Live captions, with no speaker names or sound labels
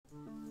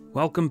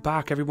Welcome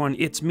back everyone,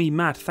 it's me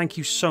Matt. Thank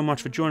you so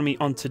much for joining me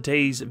on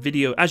today's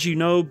video. As you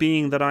know,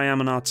 being that I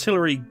am an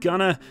artillery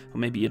gunner, or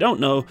maybe you don't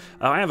know,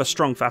 I have a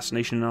strong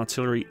fascination in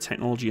artillery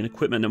technology and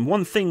equipment, and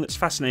one thing that's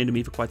fascinated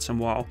me for quite some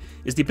while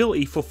is the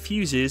ability for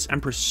fuses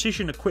and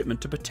precision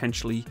equipment to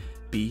potentially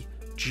be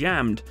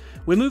jammed.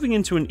 We're moving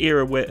into an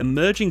era where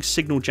emerging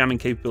signal jamming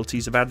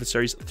capabilities of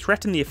adversaries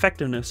threaten the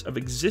effectiveness of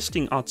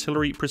existing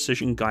artillery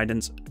precision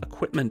guidance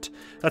equipment.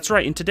 That's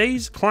right, in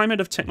today's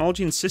climate of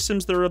technology and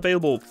systems that are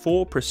available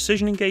for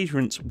precision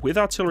engagements with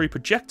artillery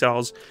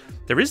projectiles,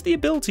 there is the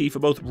ability for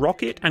both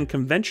rocket and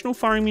conventional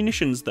firing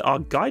munitions that are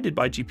guided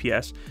by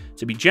GPS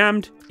to be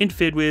jammed,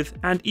 interfered with,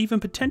 and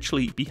even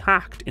potentially be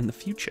hacked in the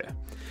future.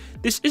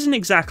 This isn't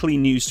exactly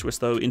news to us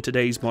though in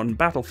today's modern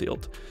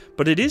battlefield,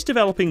 but it is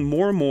developing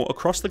more and more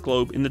across the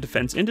globe in the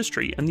defense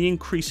industry, and the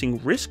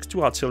increasing risk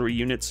to artillery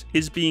units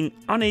is being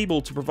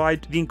unable to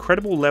provide the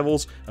incredible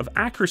levels of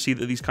accuracy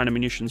that these kind of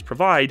munitions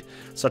provide,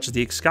 such as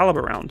the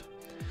Excalibur round.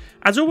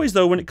 As always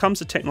though, when it comes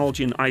to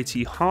technology and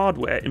IT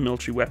hardware in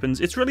military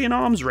weapons, it's really an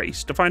arms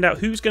race to find out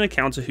who's going to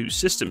counter whose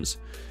systems.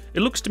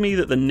 It looks to me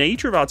that the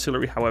nature of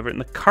artillery, however, in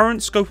the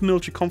current scope of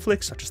military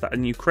conflicts, such as that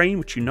in Ukraine,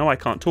 which you know I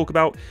can't talk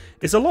about,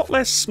 is a lot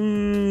less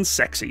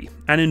sexy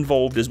and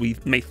involved as we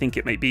may think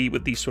it may be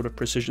with these sort of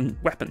precision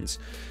weapons.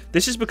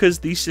 This is because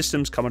these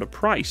systems come at a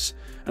price,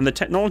 and the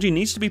technology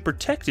needs to be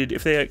protected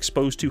if they are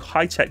exposed to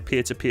high-tech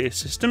peer-to-peer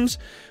systems,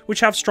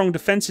 which have strong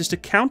defenses to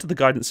counter the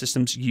guidance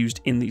systems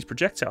used in these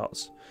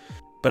projectiles.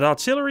 But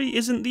artillery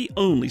isn't the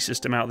only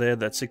system out there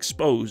that's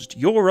exposed.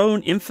 Your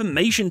own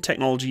information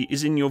technology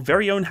is in your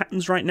very own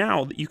hands right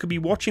now that you could be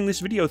watching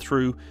this video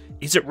through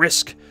is at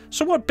risk.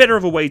 So what better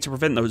of a way to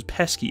prevent those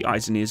pesky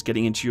eyes and ears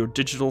getting into your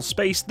digital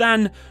space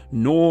than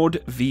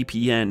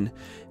NordVPN?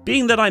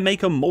 Being that I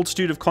make a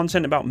multitude of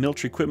content about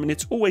military equipment,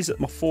 it's always at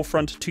my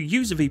forefront to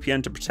use a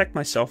VPN to protect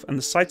myself and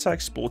the sites I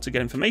explore to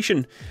get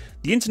information.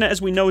 The internet, as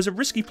we know, is a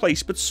risky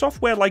place, but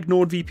software like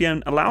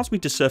NordVPN allows me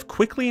to surf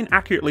quickly and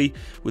accurately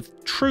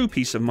with true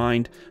peace of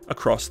mind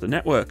across the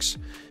networks.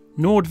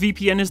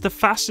 NordVPN is the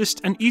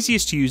fastest and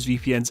easiest to use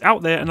VPNs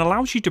out there and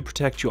allows you to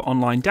protect your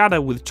online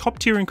data with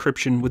top-tier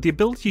encryption with the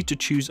ability to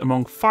choose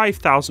among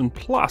 5,000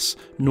 plus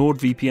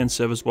NordVPN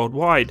servers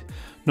worldwide.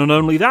 Not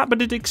only that,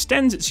 but it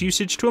extends its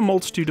usage to a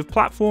multitude of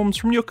platforms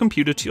from your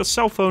computer to your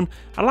cell phone,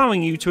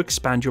 allowing you to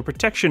expand your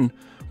protection.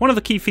 One of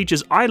the key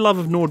features I love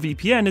of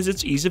NordVPN is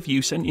its ease of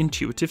use and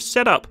intuitive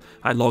setup.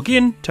 I log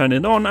in, turn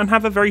it on, and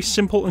have a very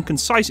simple and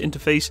concise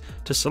interface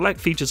to select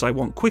features I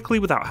want quickly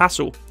without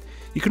hassle.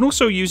 You can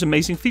also use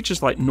amazing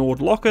features like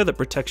Nord Locker that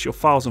protects your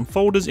files and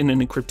folders in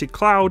an encrypted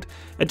cloud.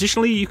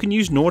 Additionally, you can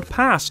use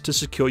NordPass to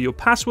secure your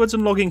passwords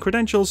and login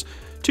credentials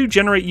to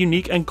generate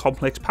unique and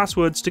complex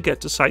passwords to get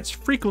to sites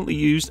frequently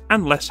used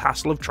and less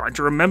hassle of trying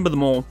to remember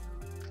them all.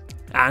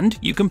 And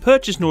you can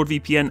purchase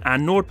NordVPN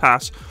and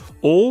NordPass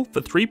all for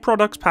 3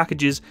 products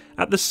packages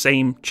at the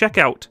same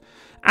checkout.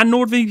 And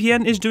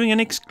NordVPN is doing an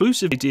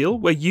exclusive deal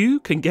where you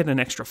can get an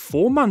extra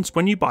 4 months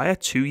when you buy a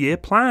 2-year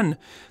plan.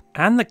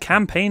 And the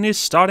campaign is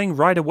starting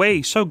right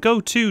away, so go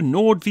to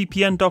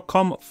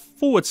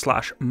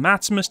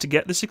nordvpn.com/Maximus to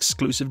get this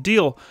exclusive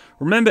deal.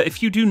 Remember,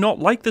 if you do not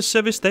like the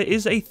service, there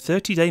is a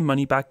 30-day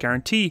money-back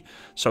guarantee.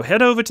 So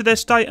head over to their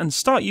site and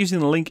start using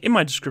the link in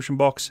my description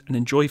box and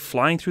enjoy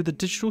flying through the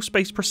digital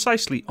space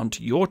precisely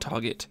onto your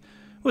target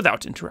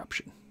without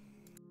interruption.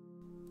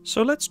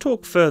 So let's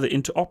talk further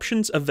into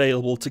options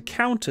available to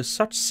counter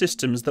such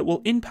systems that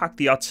will impact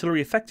the artillery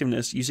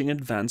effectiveness using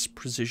advanced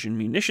precision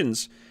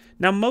munitions.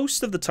 Now,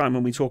 most of the time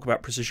when we talk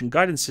about precision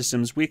guidance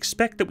systems, we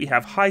expect that we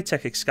have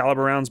high-tech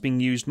Excalibur rounds being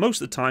used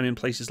most of the time in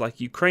places like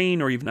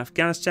Ukraine or even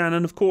Afghanistan,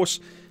 and of course,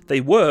 they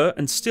were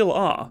and still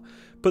are.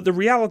 But the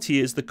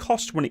reality is the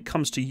cost when it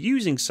comes to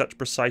using such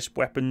precise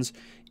weapons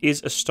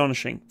is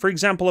astonishing. For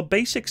example, a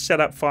basic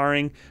setup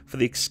firing for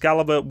the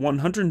Excalibur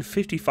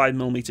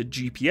 155mm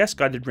GPS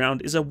guided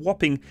round is a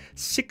whopping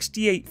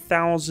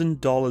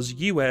 $68,000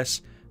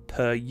 US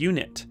per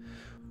unit.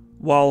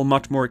 While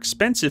much more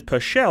expensive per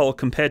shell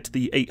compared to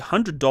the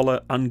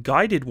 $800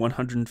 unguided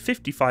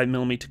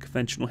 155mm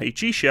conventional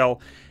HE shell,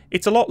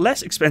 it's a lot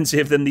less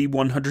expensive than the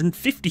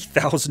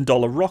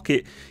 $150,000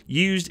 rocket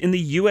used in the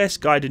US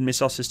guided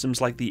missile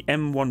systems like the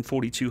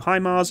M142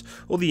 HIMARS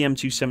or the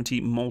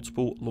M270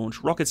 multiple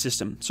launch rocket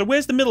system. So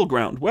where's the middle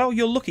ground? Well,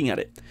 you're looking at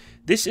it.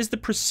 This is the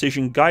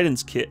precision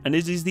guidance kit, and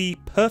it is the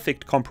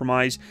perfect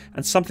compromise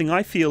and something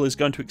I feel is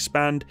going to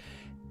expand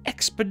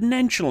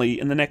exponentially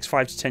in the next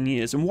 5 to 10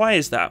 years. And why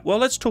is that? Well,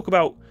 let's talk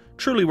about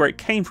truly where it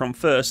came from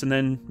first, and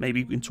then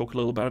maybe we can talk a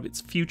little about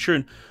its future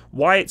and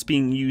why it's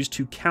being used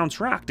to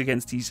counteract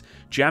against these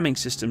jamming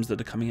systems that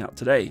are coming out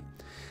today.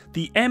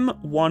 The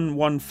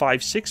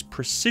M1156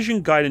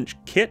 Precision Guidance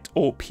Kit,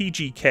 or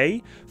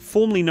PGK,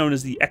 formerly known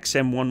as the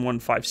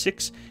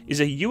XM1156,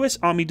 is a US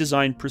Army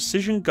designed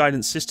precision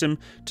guidance system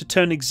to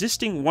turn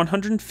existing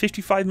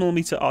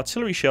 155mm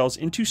artillery shells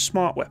into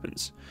smart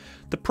weapons.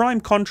 The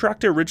prime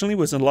contractor originally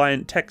was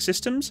Alliant Tech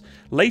Systems,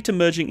 later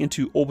merging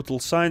into Orbital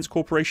Science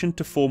Corporation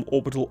to form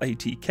Orbital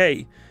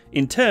ATK.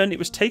 In turn, it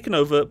was taken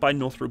over by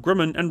Northrop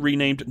Grumman and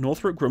renamed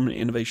Northrop Grumman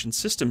Innovation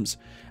Systems,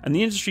 and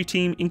the industry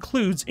team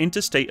includes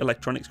Interstate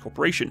Electronics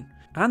Corporation.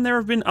 And there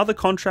have been other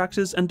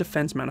contractors and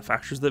defense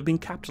manufacturers that have been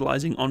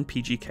capitalizing on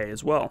PGK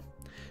as well.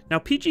 Now,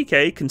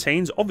 PGK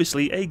contains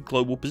obviously a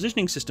global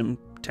positioning system,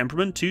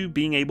 temperament to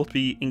being able to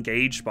be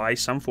engaged by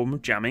some form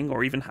of jamming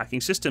or even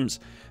hacking systems,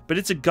 but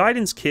it's a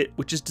guidance kit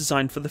which is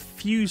designed for the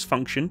fuse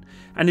function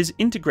and is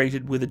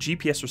integrated with a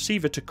GPS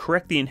receiver to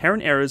correct the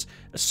inherent errors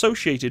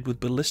associated with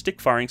ballistic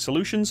firing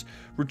solutions,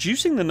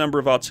 reducing the number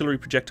of artillery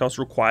projectiles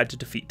required to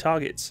defeat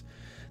targets.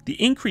 The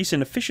increase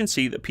in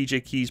efficiency that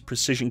PGK's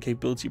precision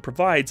capability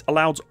provides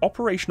allows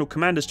operational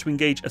commanders to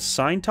engage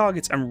assigned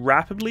targets and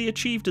rapidly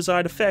achieve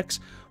desired effects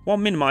while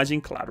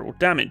minimizing collateral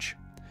damage.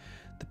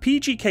 The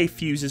PGK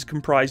fuse is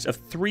comprised of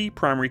three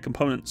primary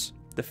components: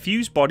 the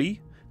fuse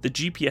body, the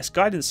GPS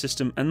guidance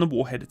system, and the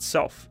warhead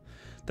itself.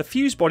 The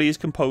fuse body is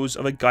composed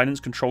of a guidance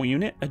control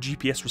unit, a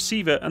GPS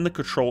receiver, and the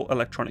control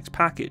electronics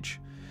package.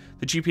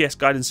 The GPS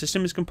guidance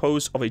system is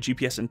composed of a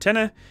GPS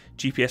antenna,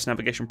 GPS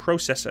navigation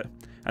processor,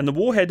 and the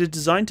warhead is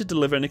designed to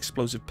deliver an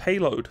explosive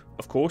payload.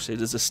 Of course,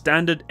 it is a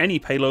standard any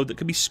payload that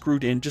can be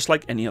screwed in just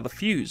like any other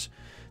fuse.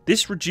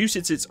 This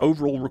reduces its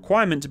overall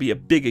requirement to be a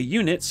bigger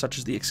unit, such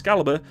as the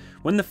Excalibur,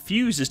 when the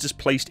fuse is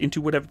displaced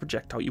into whatever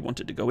projectile you want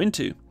it to go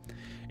into.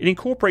 It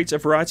incorporates a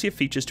variety of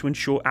features to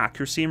ensure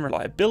accuracy and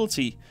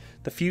reliability.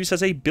 The fuse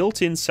has a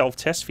built-in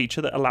self-test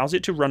feature that allows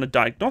it to run a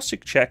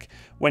diagnostic check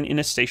when in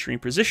a stationary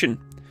position.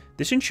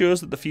 This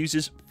ensures that the fuse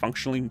is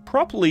functioning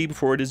properly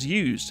before it is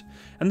used,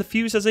 and the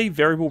fuse has a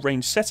variable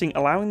range setting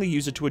allowing the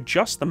user to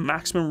adjust the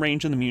maximum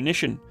range of the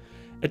munition.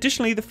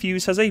 Additionally, the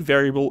fuse has a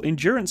variable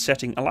endurance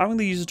setting allowing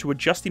the user to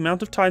adjust the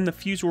amount of time the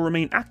fuse will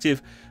remain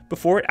active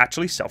before it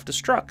actually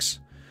self-destructs.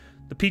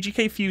 The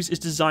PGK fuse is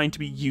designed to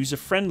be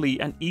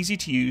user-friendly and easy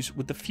to use,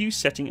 with the fuse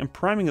setting and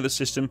priming of the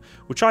system,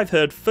 which I've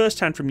heard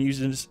firsthand from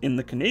users in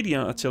the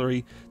Canadian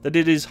artillery, that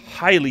it is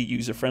highly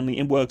user-friendly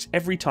and works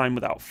every time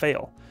without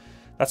fail.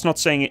 That's not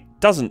saying it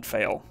doesn't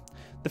fail.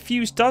 The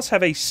fuse does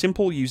have a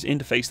simple user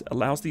interface that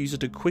allows the user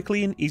to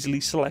quickly and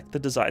easily select the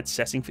desired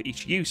setting for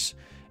each use.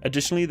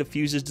 Additionally, the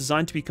fuse is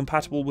designed to be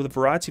compatible with a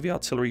variety of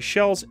artillery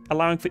shells,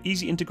 allowing for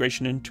easy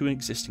integration into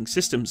existing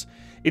systems.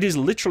 It is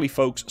literally,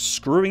 folks,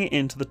 screwing it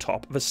into the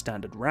top of a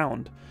standard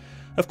round.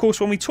 Of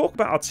course, when we talk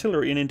about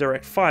artillery and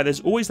indirect fire,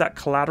 there's always that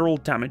collateral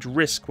damage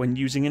risk when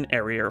using an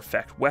area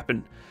effect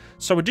weapon.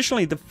 So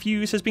additionally, the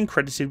fuse has been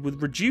credited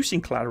with reducing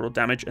collateral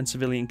damage and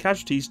civilian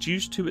casualties due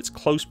to its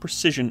close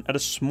precision at a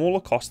smaller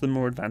cost than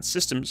more advanced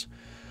systems.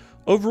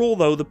 Overall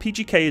though, the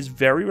PGK is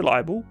very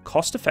reliable,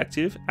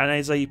 cost-effective, and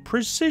as a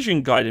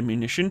precision-guided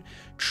munition,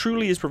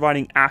 truly is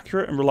providing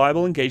accurate and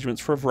reliable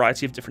engagements for a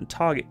variety of different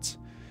targets.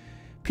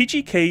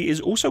 PGK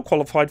is also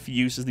qualified for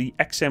use as the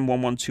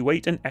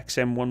XM1128 and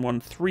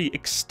XM113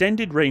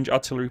 extended range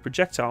artillery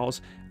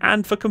projectiles,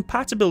 and for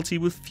compatibility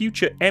with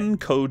future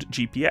M-code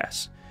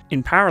GPS.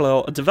 In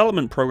parallel, a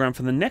development program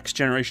for the next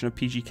generation of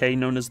PGK,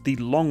 known as the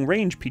Long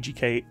Range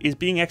PGK, is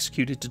being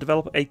executed to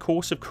develop a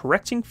course of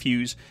correcting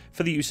fuse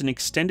for the use in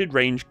extended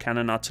range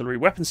cannon artillery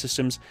weapon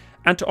systems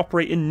and to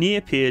operate in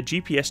near-peer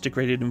GPS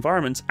degraded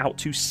environments out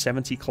to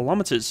 70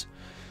 kilometers.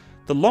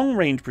 The Long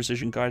Range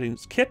Precision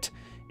Guidance Kit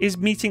is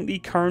meeting the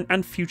current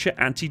and future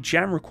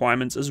anti-jam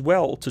requirements as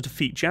well to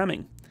defeat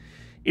jamming.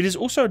 It is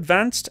also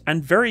advanced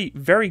and very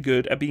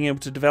good at being able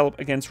to develop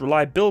against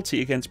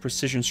reliability against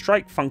precision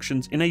strike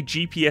functions in a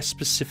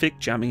GPS-specific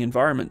jamming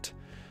environment.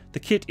 The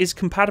kit is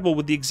compatible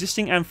with the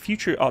existing and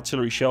future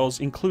artillery shells,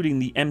 including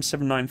the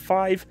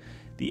M795,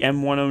 the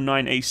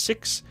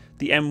M109A6,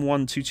 the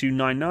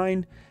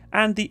M12299,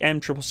 and the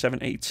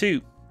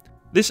M777A2.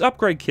 This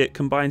upgrade kit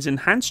combines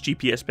enhanced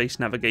GPS-based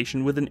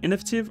navigation with an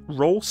innovative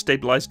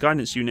roll-stabilized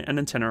guidance unit and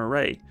antenna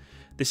array.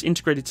 This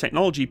integrated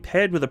technology,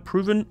 paired with a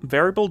proven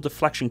variable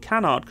deflection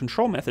canard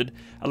control method,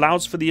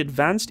 allows for the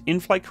advanced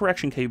in-flight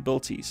correction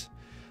capabilities.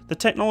 The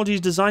technology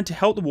is designed to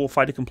help the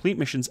warfighter complete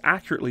missions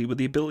accurately with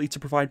the ability to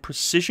provide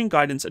precision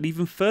guidance at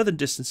even further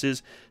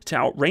distances to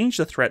outrange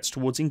the threats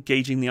towards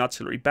engaging the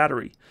artillery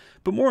battery.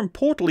 But more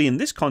importantly in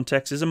this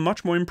context is a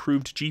much more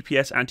improved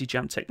GPS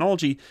anti-jam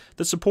technology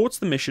that supports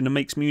the mission and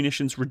makes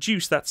munitions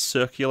reduce that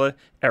circular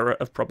error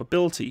of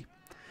probability.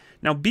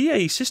 Now,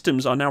 BAE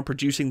Systems are now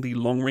producing the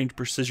Long Range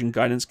Precision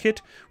Guidance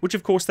Kit, which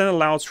of course then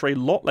allows for a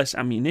lot less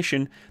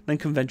ammunition than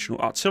conventional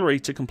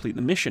artillery to complete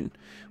the mission,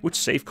 which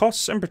saves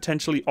costs and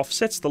potentially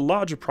offsets the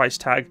larger price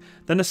tag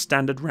than a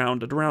standard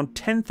round at around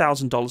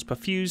 $10,000 per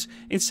fuse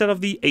instead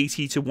of the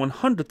 $80,000 to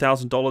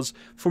 $100,000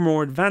 for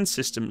more advanced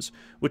systems,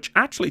 which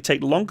actually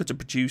take longer to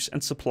produce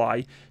and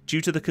supply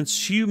due to the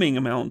consuming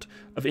amount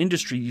of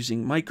industry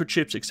using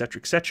microchips,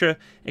 etc.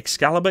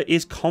 Excalibur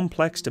is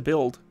complex to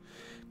build.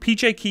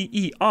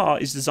 PGK-ER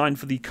is designed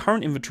for the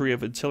current inventory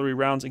of artillery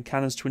rounds and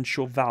cannons to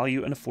ensure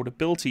value and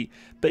affordability,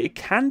 but it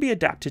can be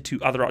adapted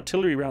to other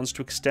artillery rounds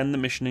to extend the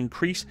mission and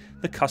increase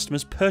the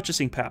customer's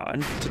purchasing power,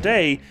 and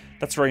today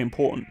that's very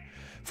important.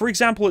 For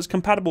example, it's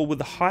compatible with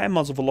the higher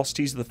muzzle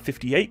velocities of the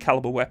 .58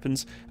 caliber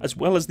weapons as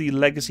well as the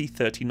legacy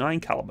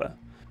 .39 caliber.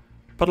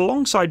 But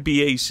alongside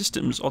BAE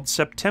Systems, on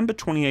September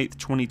 28,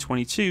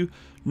 2022,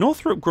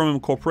 Northrop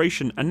Grumman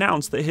Corporation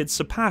announced that it had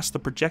surpassed the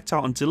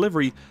projectile and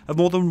delivery of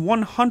more than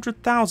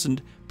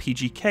 100,000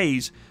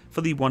 PGKs for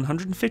the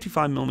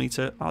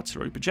 155mm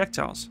artillery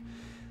projectiles.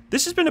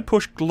 This has been a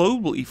push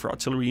globally for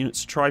artillery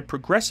units to try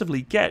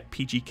progressively get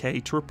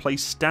PGK to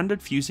replace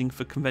standard fusing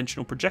for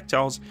conventional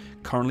projectiles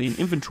currently in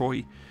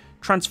inventory,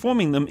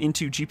 transforming them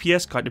into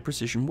GPS-guided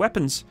precision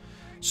weapons.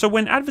 So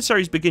when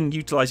adversaries begin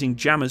utilizing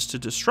jammers to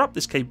disrupt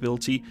this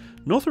capability,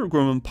 Northrop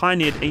Grumman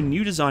pioneered a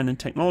new design and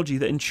technology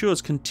that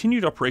ensures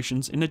continued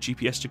operations in a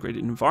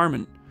GPS-degraded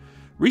environment.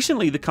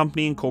 Recently, the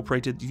company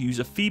incorporated the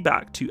user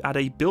feedback to add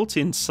a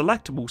built-in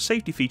selectable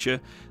safety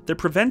feature that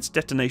prevents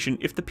detonation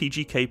if the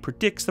PGK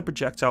predicts the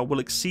projectile will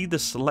exceed the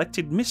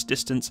selected miss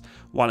distance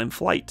while in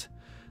flight.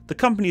 The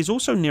company is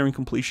also nearing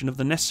completion of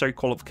the necessary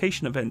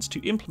qualification events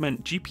to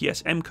implement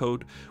GPS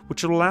M-code,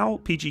 which will allow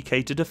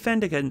PGK to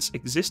defend against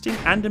existing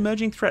and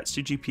emerging threats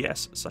to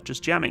GPS, such as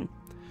jamming.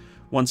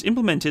 Once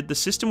implemented, the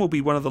system will be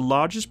one of the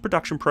largest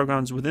production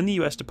programs within the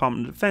US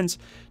Department of Defense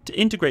to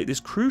integrate this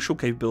crucial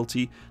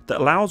capability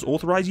that allows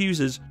authorized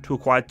users to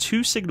acquire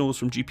 2 signals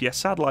from GPS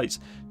satellites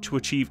to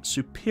achieve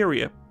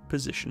superior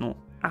positional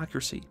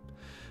accuracy.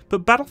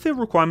 But battlefield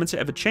requirements are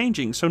ever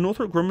changing, so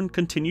Northrop Grumman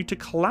continued to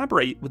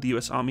collaborate with the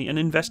US Army and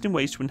invest in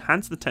ways to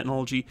enhance the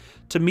technology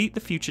to meet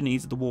the future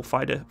needs of the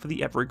warfighter for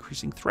the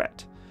ever-increasing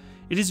threat.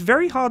 It is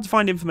very hard to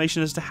find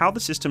information as to how the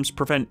systems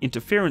prevent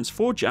interference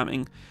for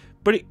jamming,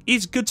 but it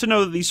is good to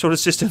know that these sort of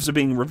systems are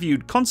being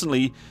reviewed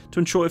constantly to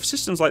ensure if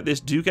systems like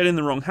this do get in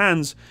the wrong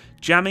hands,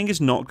 jamming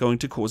is not going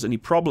to cause any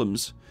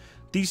problems.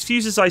 These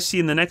fuses I see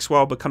in the next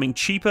while becoming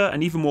cheaper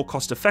and even more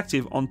cost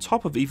effective on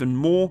top of even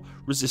more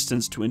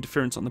resistance to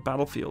interference on the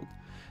battlefield.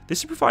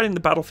 This is providing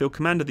the battlefield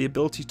commander the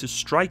ability to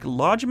strike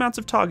large amounts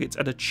of targets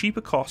at a cheaper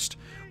cost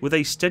with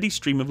a steady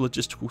stream of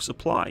logistical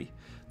supply.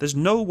 There's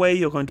no way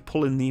you're going to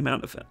pull in the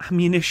amount of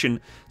ammunition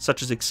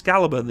such as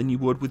Excalibur than you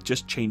would with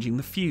just changing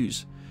the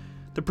fuse.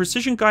 The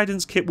precision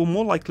guidance kit will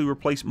more likely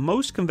replace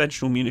most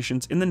conventional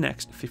munitions in the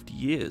next 50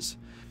 years.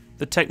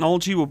 The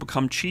technology will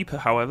become cheaper,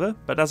 however,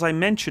 but as I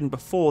mentioned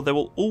before, there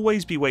will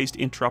always be ways to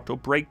interrupt or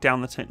break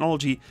down the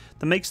technology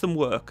that makes them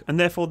work, and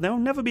therefore there will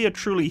never be a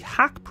truly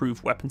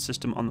hack-proof weapon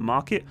system on the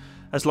market,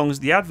 as long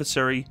as the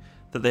adversary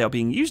that they are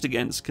being used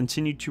against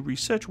continue to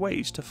research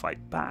ways to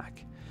fight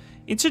back.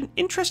 It's an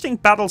interesting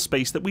battle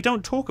space that we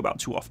don't talk about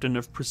too often,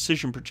 of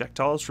precision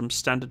projectiles from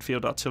standard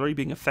field artillery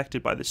being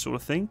affected by this sort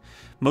of thing.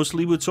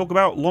 Mostly we talk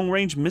about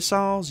long-range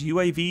missiles,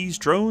 UAVs,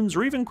 drones,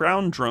 or even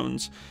ground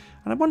drones.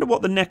 And I wonder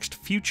what the next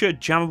future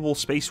jammable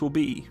space will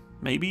be.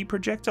 Maybe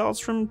projectiles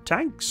from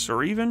tanks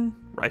or even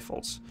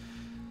rifles.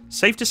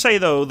 Safe to say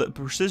though that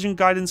precision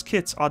guidance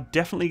kits are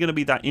definitely going to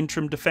be that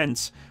interim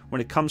defense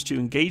when it comes to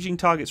engaging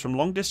targets from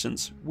long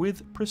distance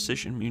with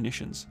precision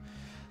munitions.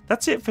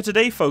 That's it for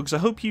today, folks. I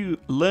hope you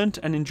learnt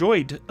and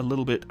enjoyed a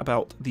little bit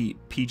about the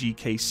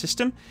PGK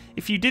system.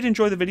 If you did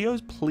enjoy the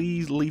videos,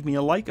 please leave me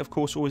a like. Of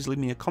course, always leave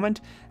me a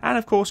comment. And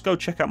of course, go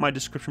check out my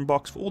description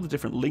box for all the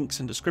different links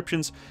and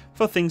descriptions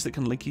for things that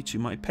can link you to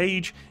my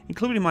page,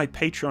 including my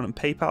Patreon and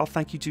PayPal.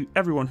 Thank you to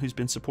everyone who's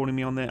been supporting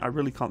me on there. I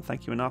really can't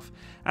thank you enough.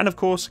 And of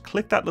course,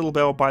 click that little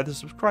bell by the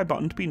subscribe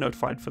button to be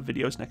notified for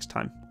videos next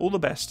time. All the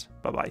best.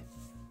 Bye-bye.